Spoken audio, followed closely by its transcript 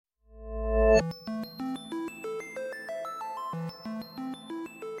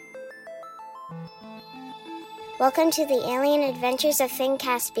Welcome to the alien adventures of Finn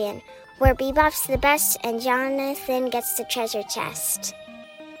Caspian, where Bebop's the best and Jonathan gets the treasure chest.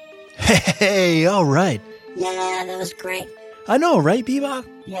 Hey, all right. Yeah, that was great. I know, right, Bebop?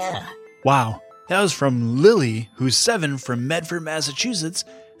 Yeah. Wow, that was from Lily, who's 7 from Medford, Massachusetts.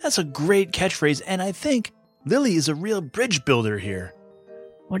 That's a great catchphrase, and I think Lily is a real bridge builder here.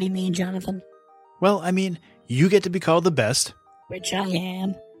 What do you mean, Jonathan? Well, I mean, you get to be called the best. Which I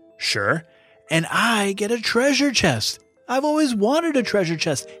am. Sure. And I get a treasure chest. I've always wanted a treasure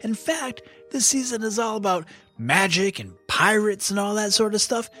chest. In fact, this season is all about magic and pirates and all that sort of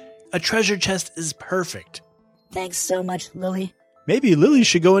stuff. A treasure chest is perfect. Thanks so much, Lily. Maybe Lily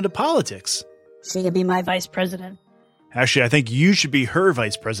should go into politics. She could be my vice president. Actually, I think you should be her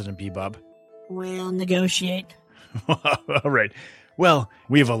vice president, Bebop. We'll negotiate. All right. Well,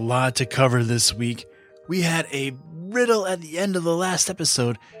 we have a lot to cover this week. We had a riddle at the end of the last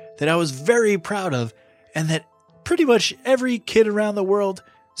episode that I was very proud of, and that pretty much every kid around the world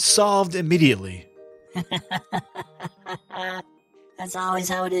solved immediately. That's always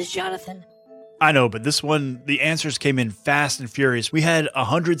how it is, Jonathan. I know, but this one, the answers came in fast and furious. We had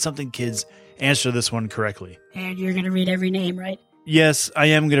 100-something kids answer this one correctly. And you're going to read every name, right? Yes, I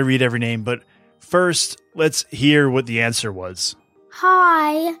am going to read every name, but first, let's hear what the answer was.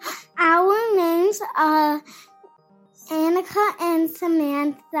 Hi, our names are Annika and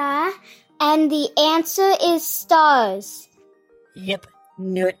Samantha, and the answer is stars. Yep,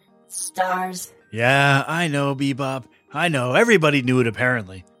 knew it. Stars. Yeah, I know, Bebop. I know. Everybody knew it,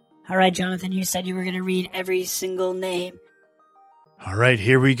 apparently. All right, Jonathan, you said you were going to read every single name. All right,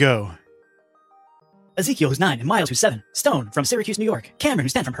 here we go. Ezekiel, who's 9, and Miles, who's 7. Stone, from Syracuse, New York. Cameron,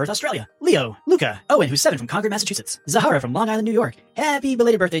 who's 10, from Perth, Australia. Leo. Luca. Owen, who's 7, from Concord, Massachusetts. Zahara, from Long Island, New York. Happy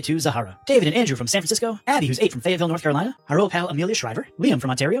belated birthday to Zahara. David and Andrew, from San Francisco. Abby, who's 8, from Fayetteville, North Carolina. Our old pal, Amelia Shriver. Liam, from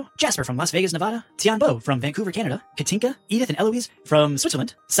Ontario. Jasper, from Las Vegas, Nevada. Tian Bo, from Vancouver, Canada. Katinka, Edith, and Eloise, from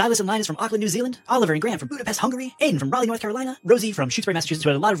Switzerland. Silas and Linus, from Auckland, New Zealand. Oliver and Grant, from Budapest, Hungary. Aiden, from Raleigh, North Carolina. Rosie, from Shutesbury, Massachusetts, who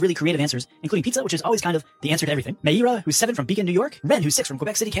had a lot of really creative answers, including pizza, which is always kind of the answer to everything. Mayra, who's 7, from Beacon, New York. Ren, who's 6, from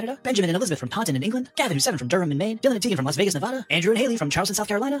Quebec City, Canada. Benjamin and Elizabeth, from Taunton in England. Gavin, who's 7, from Durham in Maine. Dylan and Tegan, from Las Vegas, Nevada. Andrew and Haley, from Charleston, South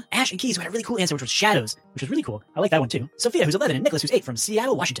Carolina. Ash and Keys, who had a really cool answer, which was shadows, which was really cool. I like that one too. Sophia, who's 11, and Nicholas, who's 8, from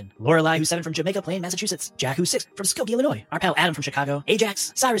Seattle, Washington. Lorelei, who's 7, from Jamaica Plain, Massachusetts. Jack, who's 6, from Skokie, Illinois. Our pal Adam, from Chicago.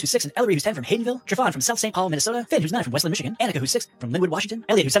 Ajax. Cyrus, who's 6, and Ellery, who's 10, from Haydenville. Trifon, from South St. Paul, Minnesota. Finn, who's 9, from Westland, Michigan. Annika, who's 6, from Linwood, Washington.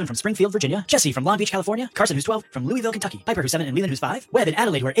 Elliot, who's 7, from Springfield, Virginia. Jesse, from Long Beach, California. Carson, who's 12, from Louisville, Kentucky. Piper, who's 7, and Leland, who's 5. Webb and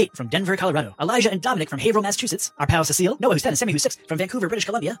Adelaide, who are 8, from Denver, Colorado. Elijah and Dominic, from Haverhill, Massachusetts. Our pal Cecile. Noah, who's 10, and Sammy, who's 6, from Vancouver, British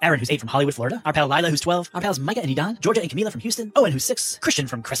Columbia. Aaron, who's 8, from Hollywood, Florida. Our pal Lila, who's 12. Our pals Micah and Edan. Georgia and Camila, from Houston. Owen, who's 6. Christian,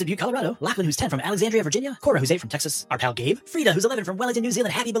 from Crested Butte, Colorado. Lachlan, who's 10, from Alexandria, Virginia. Cora, who's 8, from Texas. Our pal Gabe. Frida, who's 11, from Wellington, New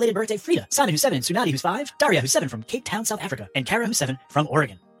Zealand. Happy belated birthday, Frida. Simon, who's 7, and Sunati, who's 5. Daria, who's 7, from Cape Town, South Africa. And Kara, who's 7, from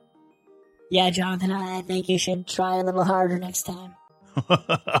Oregon. Yeah, Jonathan, I think you should try a little harder next time.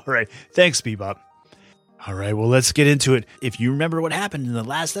 All right. Thanks, Bebop. All right, well, let's get into it. If you remember what happened in the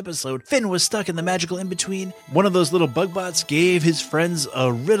last episode, Finn was stuck in the magical in-between. One of those little bug bots gave his friends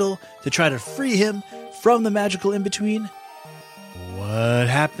a riddle to try to free him from the magical in-between. What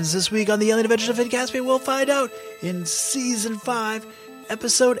happens this week on the Alien Adventures of Finn Caspian? We'll find out in Season 5,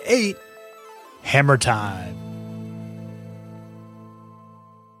 Episode 8, Hammer Time.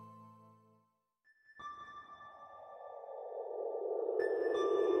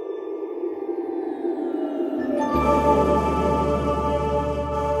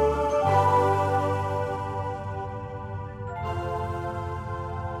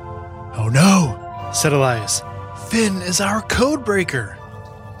 Oh no, said Elias. Finn is our code breaker.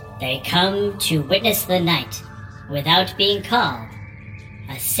 They come to witness the night without being called,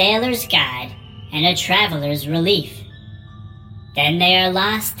 a sailor's guide and a traveler's relief. Then they are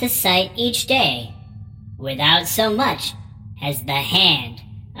lost to sight each day without so much as the hand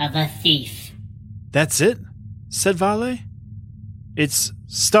of a thief. That's it, said Vale. It's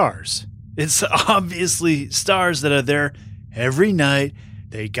stars. It's obviously stars that are there every night.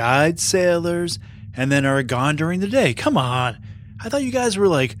 They guide sailors and then are gone during the day. Come on. I thought you guys were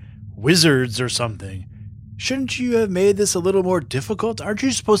like wizards or something. Shouldn't you have made this a little more difficult? Aren't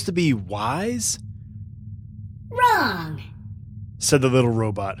you supposed to be wise? Wrong, said the little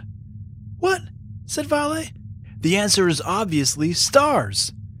robot. What? Said Vale. The answer is obviously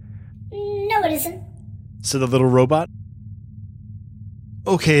stars, No, it isn't. said the little robot.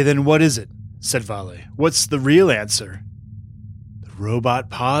 Okay, then what is it? Said Vale. What's the real answer? The robot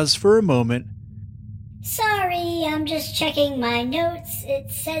paused for a moment. Sorry, I'm just checking my notes. It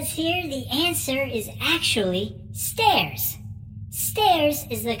says here the answer is actually stairs. Stairs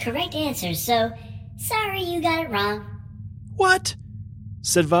is the correct answer, so sorry you got it wrong. What?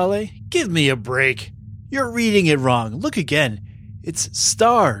 Said Vale. Give me a break. You're reading it wrong. Look again. It's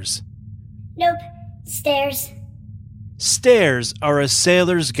stars. Nope. Stairs. Stairs are a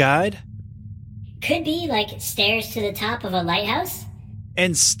sailor's guide, Could be like stairs to the top of a lighthouse.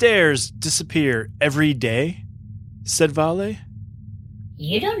 and stairs disappear every day, said Vale.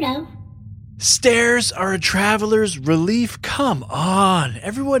 You don't know. Stairs are a traveler's relief. Come on.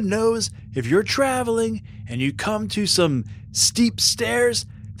 Everyone knows if you're traveling and you come to some steep stairs,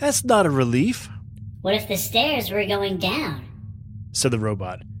 that's not a relief, What if the stairs were going down? said the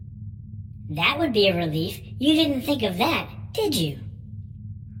robot. That would be a relief. You didn't think of that, did you?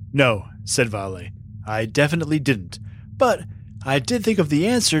 No, said Vale. I definitely didn't. But I did think of the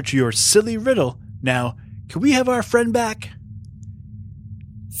answer to your silly riddle. Now, can we have our friend back?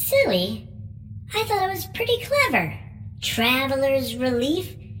 Silly? I thought it was pretty clever. Traveler's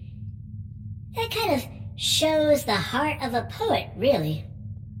relief? That kind of shows the heart of a poet, really.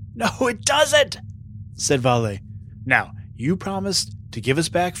 No, it doesn't, said Vale. Now, you promised to give us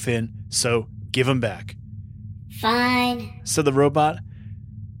back Finn, so give him back, Fine. said the robot.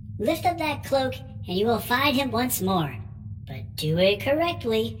 Lift up that cloak and you will find him once more. But do it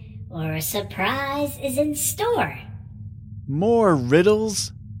correctly, or a surprise is in store. More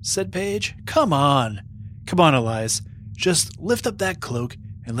riddles, said Paige. Come on, Elias. Just lift up that cloak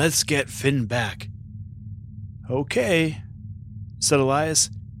and let's get Finn back. Okay, said Elias.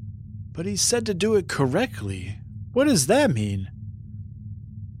 But he said to do it correctly. What does that mean?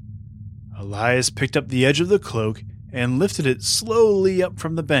 Elias picked up the edge of the cloak and lifted it slowly up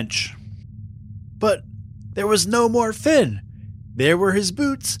from the bench. But there was no more Finn. There were his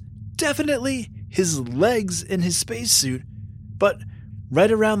boots, definitely his legs in his spacesuit, but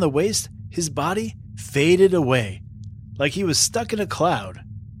right around the waist, his body faded away, like he was stuck in a cloud.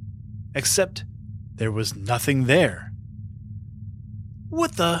 Except there was nothing there.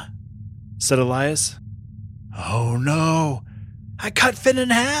 What the? Said Elias. Oh no, I cut Finn in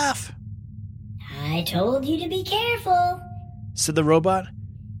half, I told you to be careful. said the robot.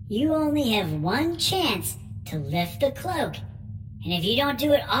 You only have one chance to lift the cloak. And if you don't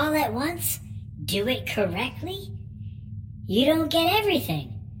do it all at once, do it correctly, you don't get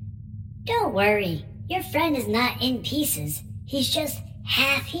everything. Don't worry, your friend is not in pieces. He's just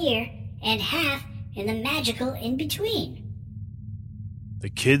half here and half in the magical in-between. The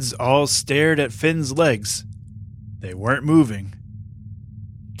kids all stared at Finn's legs. They weren't moving.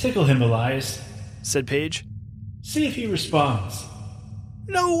 Tickle him, Elias, Said Paige. see if he responds.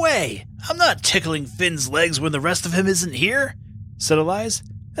 No way! I'm not tickling Finn's legs when the rest of him isn't here, said Elias.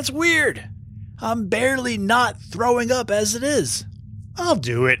 That's weird. I'm barely not throwing up as it is. I'll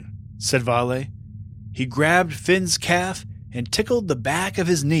do it, said Vale. He grabbed Finn's calf and tickled the back of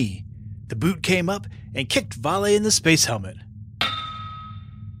his knee. The boot came up and kicked Vale in the space helmet.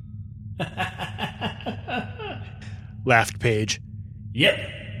 Laughed Paige. Yep,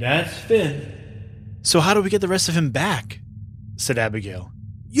 that's Finn. So how do we get the rest of him back? Said Abigail.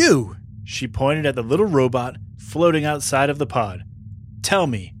 You! She pointed at the little robot floating outside of the pod. Tell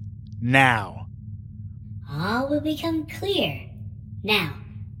me, now. All will become clear. Now,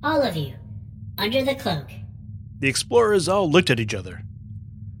 all of you, under the cloak. The explorers all looked at each other.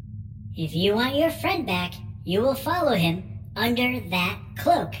 If you want your friend back, you will follow him under that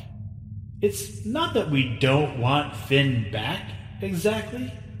cloak. It's not that we don't want Finn back,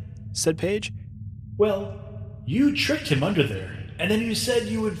 exactly. Said Paige. Well, you tricked him under there, and then you said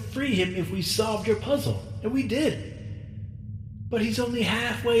you would free him if we solved your puzzle, and we did. But he's only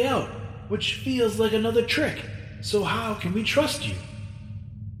halfway out, which feels like another trick, so how can we trust you?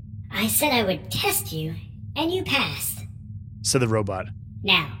 I said I would test you, and you passed. Said the robot.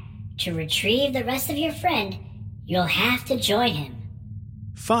 Now, to retrieve the rest of your friend, you'll have to join him.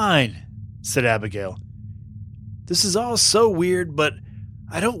 Fine, said Abigail. This is all so weird, but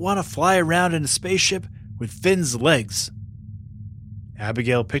I don't want to fly around in a spaceship with Finn's legs.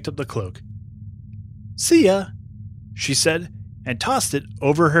 Abigail picked up the cloak. See ya, she said, and tossed it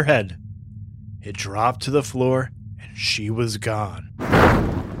over her head. It dropped to the floor, and she was gone.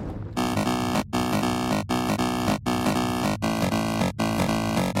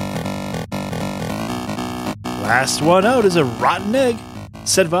 Last one out is a rotten egg,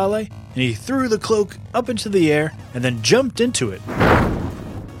 said Vale, and he threw the cloak up into the air and then jumped into it,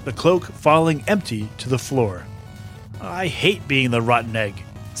 the cloak falling empty to the floor. I hate being the rotten egg,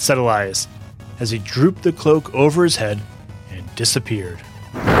 said Elias, as he drooped the cloak over his head and disappeared.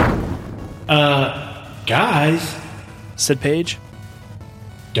 Guys, Said Paige.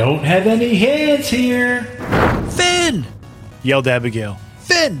 don't have any hands here. Finn! Yelled Abigail.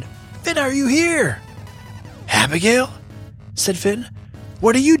 Finn! Finn, are you here? Abigail? Said Finn.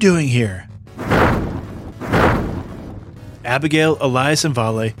 What are you doing here? Abigail, Elias, and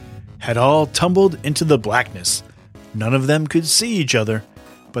Vale had all tumbled into the blackness. None of them could see each other,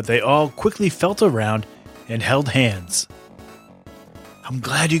 but they all quickly felt around and held hands. "I'm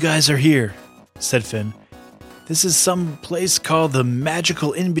glad you guys are here," said Finn. "This is some place called the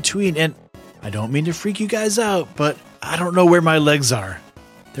Magical In-Between, and I don't mean to freak you guys out, but I don't know where my legs are.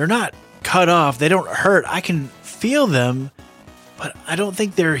 They're not cut off, they don't hurt, I can feel them, but I don't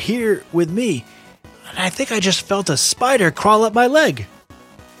think they're here with me. And I think I just felt a spider crawl up my leg."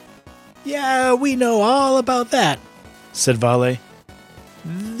 "Yeah, we know all about that," said Vale.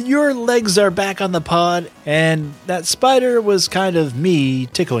 "Your legs are back on the pod, and that spider was kind of me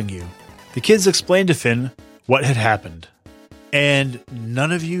tickling you." The kids explained to Finn what had happened. "And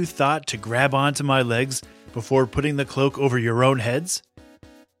none of you thought to grab onto my legs before putting the cloak over your own heads?"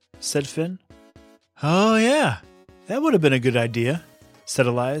 said Finn. "Oh yeah, that would have been a good idea," said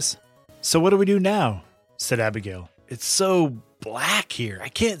Elias. "So what do we do now?" said Abigail. "It's so black here, I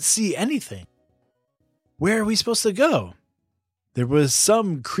can't see anything." "Where are we supposed to go?" "There was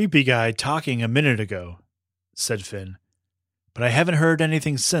some creepy guy talking a minute ago," said Finn. "But I haven't heard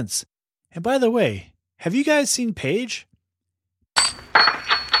anything since. And by the way, have you guys seen Paige?"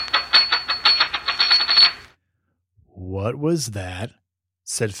 "What was that?"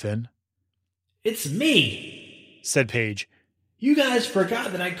 said Finn. "It's me," said Paige. "You guys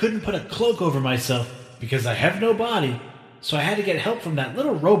forgot that I couldn't put a cloak over myself because I have no body, so I had to get help from that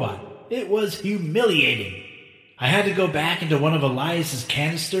little robot. It was humiliating. I had to go back into one of Elias's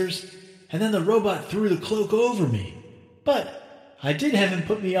canisters, and then the robot threw the cloak over me. But I did have him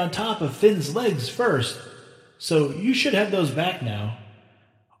put me on top of Finn's legs first, so you should have those back now."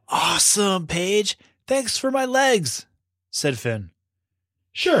 "Awesome, Paige. Thanks for my legs," said Finn.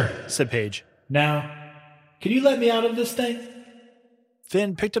 "Sure," said Paige. "Now, can you let me out of this thing?"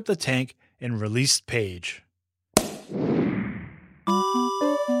 Finn picked up the tank and released Paige.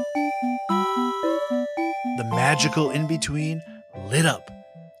 The Magical In-Between lit up.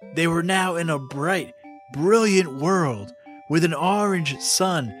 They were now in a bright, brilliant world with an orange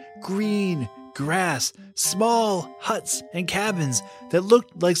sun, green grass, small huts and cabins that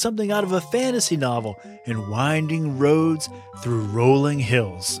looked like something out of a fantasy novel, and winding roads through rolling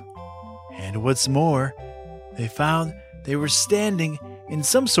hills. And what's more, they found they were standing in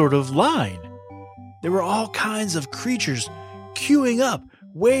some sort of line. There were all kinds of creatures queuing up,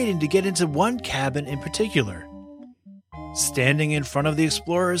 waiting to get into one cabin in particular. Standing in front of the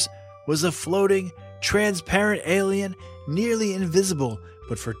explorers was a floating, transparent alien, nearly invisible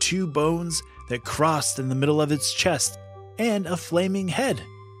but for two bones that crossed in the middle of its chest and a flaming head.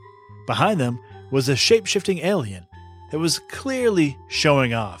 Behind them was a shape-shifting alien that was clearly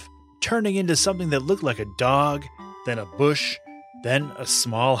showing off, turning into something that looked like a dog, then a bush, then a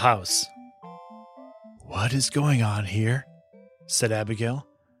small house. "What is going on here?" said Abigail.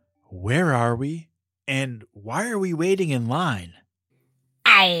 "Where are we? And why are we waiting in line?"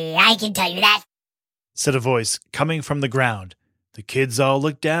 I can tell you that," said a voice coming from the ground. The kids all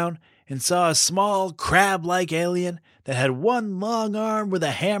looked down and saw a small crab-like alien that had one long arm with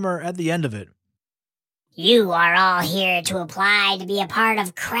a hammer at the end of it. "You are all here to apply to be a part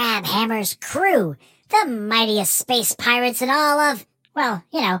of Crab Hammer's crew, the mightiest space pirates in all of, well,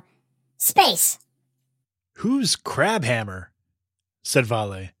 space." "Who's Crabhammer?" said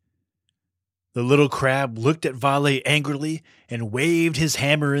Vale. The little crab looked at Vale angrily and waved his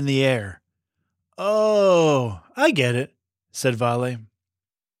hammer in the air. "Oh, I get it," said Vale.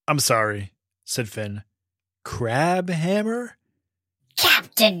 "I'm sorry," said Finn. "Crabhammer?"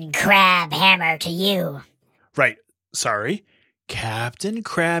 "Captain Crab Hammer to you." "Right, sorry. Captain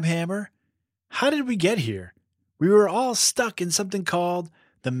Crabhammer? How did we get here? We were all stuck in something called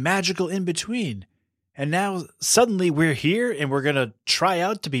the Magical In-Between, and now suddenly we're here and we're gonna try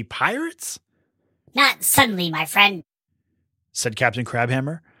out to be pirates?" "Not suddenly, my friend. said Captain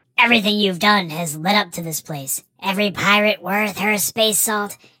Crabhammer. Everything you've done has led up to this place. Every pirate worth her space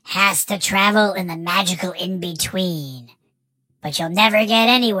salt has to travel in the Magical In-Between. But you'll never get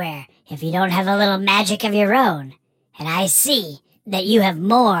anywhere if you don't have a little magic of your own. And I see that you have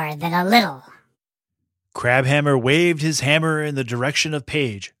more than a little." Crabhammer waved his hammer in the direction of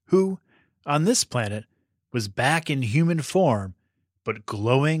Paige, who, on this planet, was back in human form, but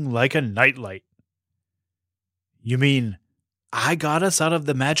glowing like a nightlight. "You mean I got us out of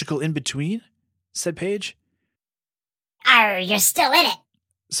the Magical In-Between?" said Paige. You're still in it,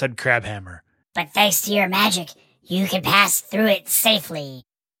 said Crabhammer. but thanks to your magic, you can pass through it safely.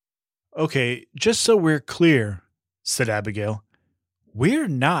 "Okay, just so we're clear," said Abigail, "we're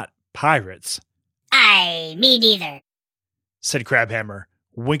not pirates," Me neither. said Crabhammer,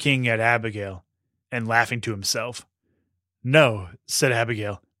 winking at Abigail and laughing to himself. No, said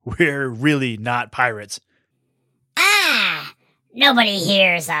Abigail. We're really not pirates, Ah! Nobody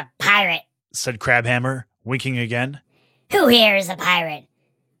here's a pirate. said Crabhammer, winking again. Who here is a pirate?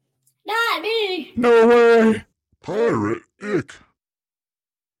 Not me. No way! Pirate, ick.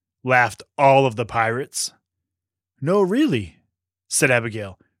 Laughed all of the pirates. No, really, said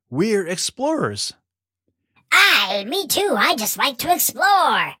Abigail. We're explorers, Aye, me too. I just like to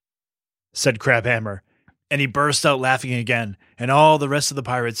explore. said Crabhammer. And he burst out laughing again, and all the rest of the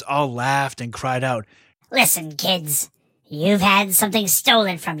pirates all laughed and cried out, Listen, kids. You've had something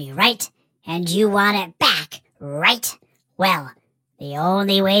stolen from you, right? And you want it back, right? Well, the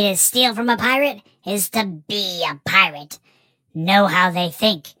only way to steal from a pirate is to be a pirate. Know how they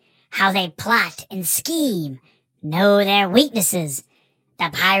think, how they plot and scheme. Know their weaknesses. The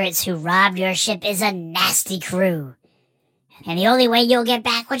pirates who robbed your ship is a nasty crew. And the only way you'll get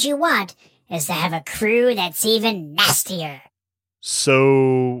back what you want is to have a crew that's even nastier.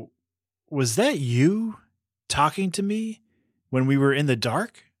 So, was that you talking to me when we were in the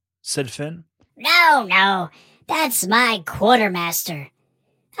dark? Said Finn. No, that's my quartermaster.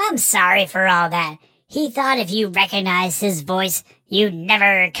 I'm sorry for all that. He thought if you recognized his voice, you'd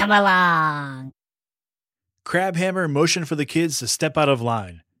never come along. Crabhammer motioned for the kids to step out of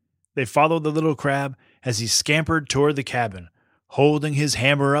line. They followed the little crab as he scampered toward the cabin, holding his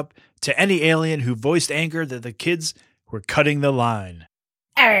hammer up to any alien who voiced anger that the kids were cutting the line,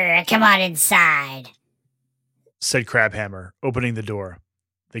 Come on inside. said Crabhammer, opening the door.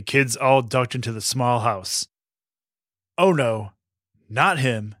 The kids all ducked into the small house. Oh no, not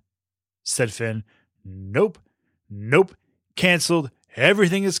him, said Finn. Nope, canceled.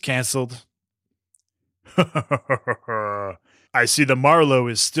 Everything is canceled. I see the Marlowe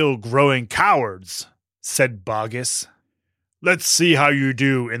is still growing cowards, said Bogus. Let's see how you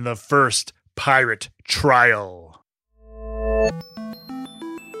do in the first pirate trial.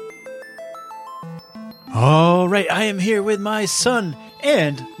 All right, I am here with my son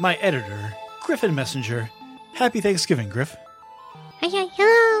and my editor, Griffin Messenger. Happy Thanksgiving, Griff. Okay,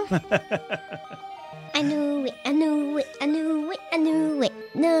 hello. I knew it. No, I knew it.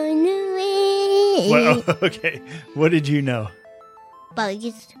 Well, okay, what did you know?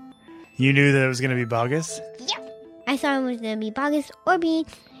 Bogus. You knew that it was going to be Bogus? Yep. I thought it was going to be Bogus or Bean,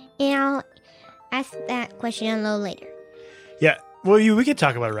 and I'll ask that question a little later. Yeah, well, we could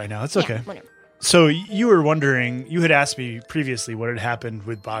talk about it right now. It's okay. Yeah, whatever. So you were wondering, you had asked me previously what had happened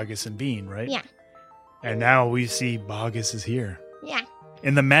with Bogus and Bean, right? Yeah. And now we see Bogus is here. Yeah.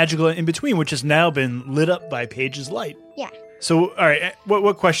 In the magical in-between, which has now been lit up by Paige's light. Yeah. So, all right,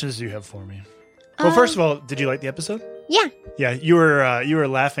 what questions do you have for me? Well, first of all, did you like the episode? Yeah. Yeah, you were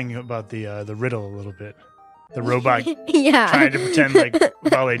laughing about the riddle a little bit. The robot Yeah. trying to pretend like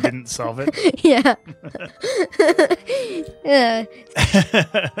Wale didn't solve it. Yeah.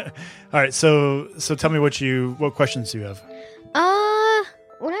 All right, so tell me what questions do you have?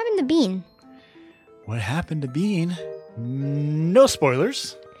 What happened to Bean? What happened to Bean? No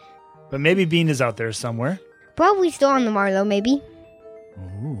spoilers, but maybe Bean is out there somewhere. Probably still on the Marlowe, maybe.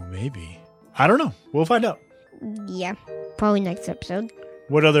 Ooh, maybe. I don't know. We'll find out. Yeah. Probably next episode.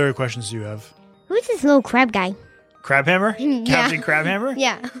 What other questions do you have? Who's this little crab guy? Crabhammer? Yeah. Captain Crabhammer?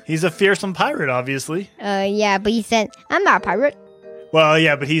 Yeah. He's a fearsome pirate, obviously. Yeah, but he said, I'm not a pirate. Well,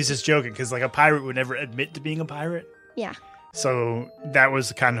 yeah, but he's just joking because like a pirate would never admit to being a pirate. Yeah. So that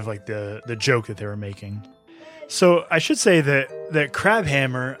was kind of like the joke that they were making. So I should say that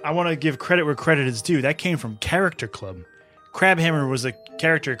Crabhammer, I want to give credit where credit is due. That came from Character Club. Crabhammer was a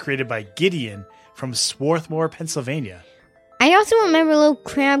character created by Gideon from Swarthmore, Pennsylvania. I also remember little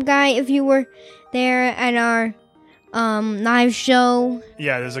crab guy if you were there at our live show.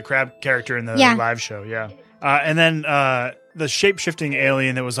 Yeah, there's a crab character in the Yeah. live show, yeah. And then the shape-shifting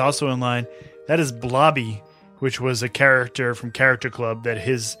alien that was also in line, that is Blobby, which was a character from Character Club that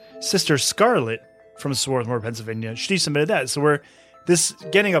his sister Scarlet from Swarthmore, Pennsylvania, she submitted that. So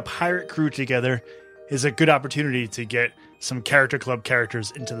getting a pirate crew together is a good opportunity to get some Character Club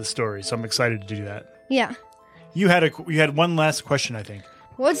characters into the story. So I'm excited to do that. Yeah. You had one last question, I think.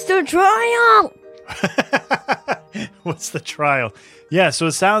 What's the trial? What's the trial? Yeah, so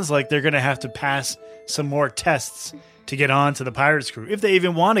it sounds like they're going to have to pass some more tests to get on to the Pirates crew. If they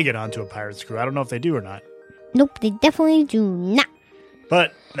even want to get onto a Pirates crew. I don't know if they do or not. Nope, they definitely do not.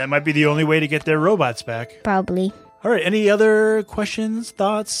 But that might be the only way to get their robots back. Probably. All right, any other questions,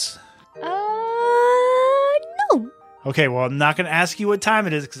 thoughts? No. Okay, well, I'm not going to ask you what time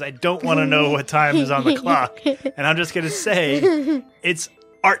it is because I don't want to know what time is on the clock. And I'm just going to say it's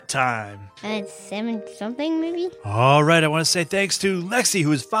art time. It's 7 something, maybe? All right, I want to say thanks to Lexi,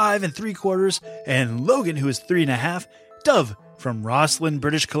 who is 5 3/4, and Logan, who is 3 1/2. Dove from Rosslyn,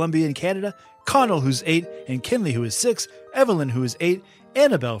 British Columbia in Canada, Connell, who's 8, and Kinley, who is 6, Evelyn, who is 8,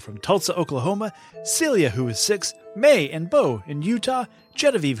 Annabelle from Tulsa, Oklahoma, Celia, who is 6, May and Bo in Utah,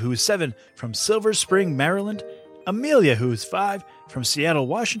 Genevieve, who is 7, from Silver Spring, Maryland, Amelia, who is 5, from Seattle,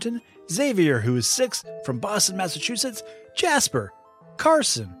 Washington, Xavier, who is 6, from Boston, Massachusetts, Jasper,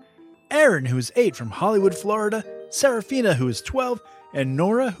 Carson, Aaron, who is 8, from Hollywood, Florida, Serafina, who is 12, and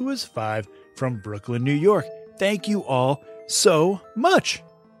Nora, who is 5, from Brooklyn, New York. Thank you all so much.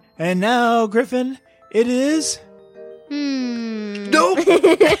 And now, Griffin, it is... Nope.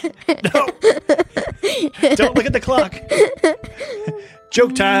 No. Don't look at the clock.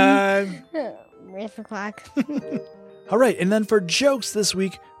 Joke time. Where's the clock? All right, and then for jokes this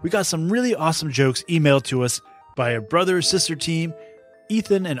week, we got some really awesome jokes emailed to us by a brother-sister team,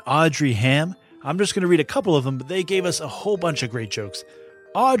 Ethan and Audrey Ham. I'm just going to read a couple of them, but they gave us a whole bunch of great jokes.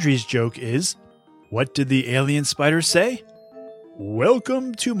 Audrey's joke is, what did the alien spider say?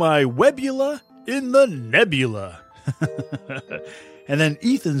 Welcome to my webula in the nebula. And then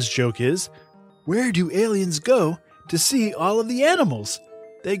Ethan's joke is, where do aliens go to see all of the animals?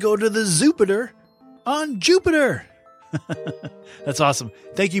 They go to the Zoopiter on Jupiter. That's awesome.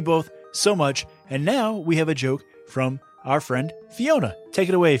 Thank you both so much. And now we have a joke from our friend Fiona. Take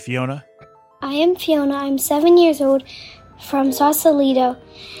it away, Fiona. I am Fiona. I'm 7 years old from Sausalito,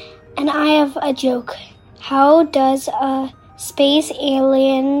 and I have a joke. How does a space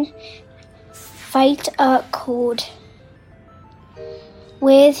alien fight a cold?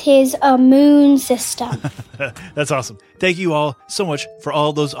 With his immune system. That's awesome. Thank you all so much for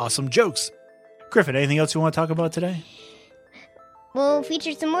all those awesome jokes. Griffin, anything else you want to talk about today? We'll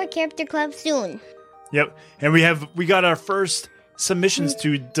feature some more Character Club soon. Yep. And we got our first submissions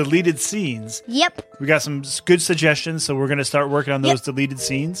to deleted scenes. Yep. We got some good suggestions, so we're going to start working on those deleted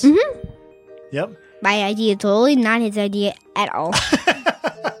scenes. Mm-hmm. Yep. My idea totally, not his idea at all.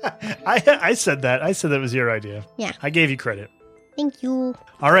 I said that. I said that was your idea. Yeah. I gave you credit. Thank you.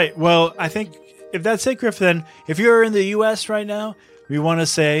 All right. Well, I think if that's it, Griffin, if you're in the U.S. right now, we want to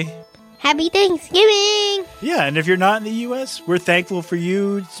say... Happy Thanksgiving! Yeah, and if you're not in the U.S., we're thankful for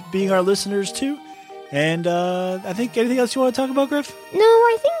you being our listeners, too. And I think anything else you want to talk about, Griff? No,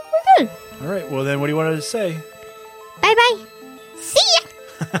 I think we're good. All right. Well, then what do you want to say? Bye-bye. See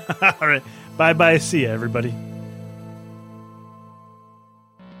ya! All right. Bye-bye. See ya, everybody.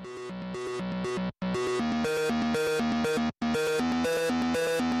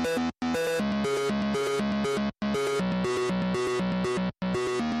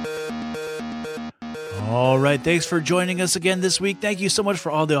 All right, thanks for joining us again this week. Thank you so much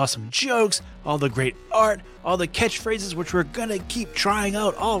for all the awesome jokes, all the great art, all the catchphrases, which we're going to keep trying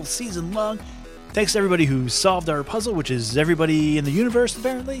out all season long. Thanks to everybody who solved our puzzle, which is everybody in the universe,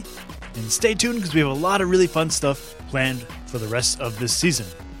 apparently. And stay tuned, because we have a lot of really fun stuff planned for the rest of this season.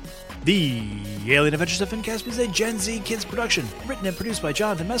 The Alien Adventures of Finn Caspian is a Gen Z Kids production, written and produced by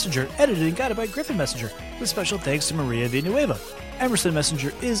Jonathan Messenger, edited and guided by Griffin Messenger, with special thanks to Maria Villanueva. Emerson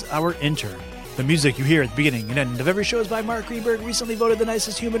Messenger is our intern. The music you hear at the beginning and end of every show is by Mark Greenberg, recently voted the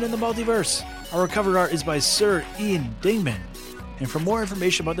nicest human in the multiverse. Our cover art is by Sir Ian Dingman. And for more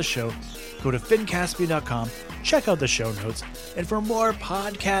information about the show, go to finncaspian.com, check out the show notes, and for more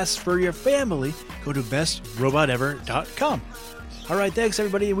podcasts for your family, go to bestrobotever.com. All right, thanks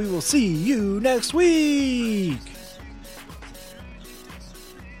everybody, and we will see you next week.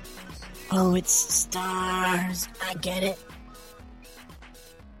 Oh, it's stars. I get it.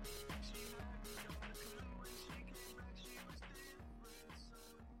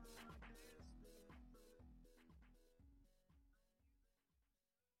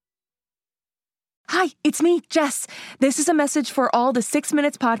 Hi, it's me, Jess. This is a message for all the 6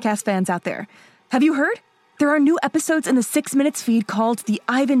 Minutes podcast fans out there. Have you heard? There are new episodes in the 6 Minutes feed called the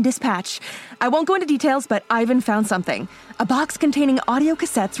Ivan Dispatch. I won't go into details, but Ivan found something. A box containing audio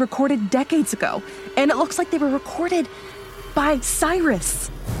cassettes recorded decades ago. And it looks like they were recorded by Cyrus.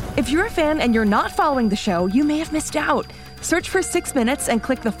 If you're a fan and you're not following the show, you may have missed out. Search for 6 Minutes and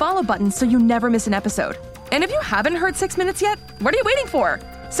click the follow button so you never miss an episode. And if you haven't heard 6 Minutes yet, what are you waiting for?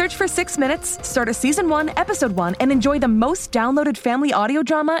 Search for 6 Minutes, start a Season 1, Episode 1, and enjoy the most downloaded family audio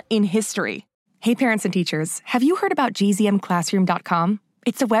drama in history. Hey parents and teachers, have you heard about gzmclassroom.com?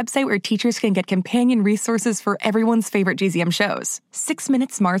 It's a website where teachers can get companion resources for everyone's favorite GZM shows. 6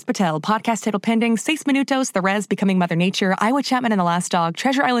 Minutes, Mars Patel, Podcast Title Pending, 6 Minutos, The Res, Becoming Mother Nature, Iowa Chapman and the Last Dog,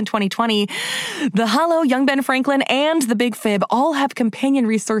 Treasure Island 2020, The Hollow, Young Ben Franklin, and The Big Fib all have companion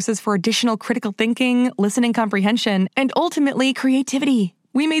resources for additional critical thinking, listening comprehension, and ultimately creativity.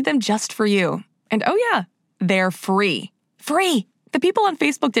 We made them just for you. And oh yeah, they're free. Free! The people on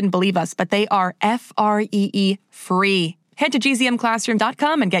Facebook didn't believe us, but they are FREE free. Head to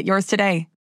gzmclassroom.com and get yours today.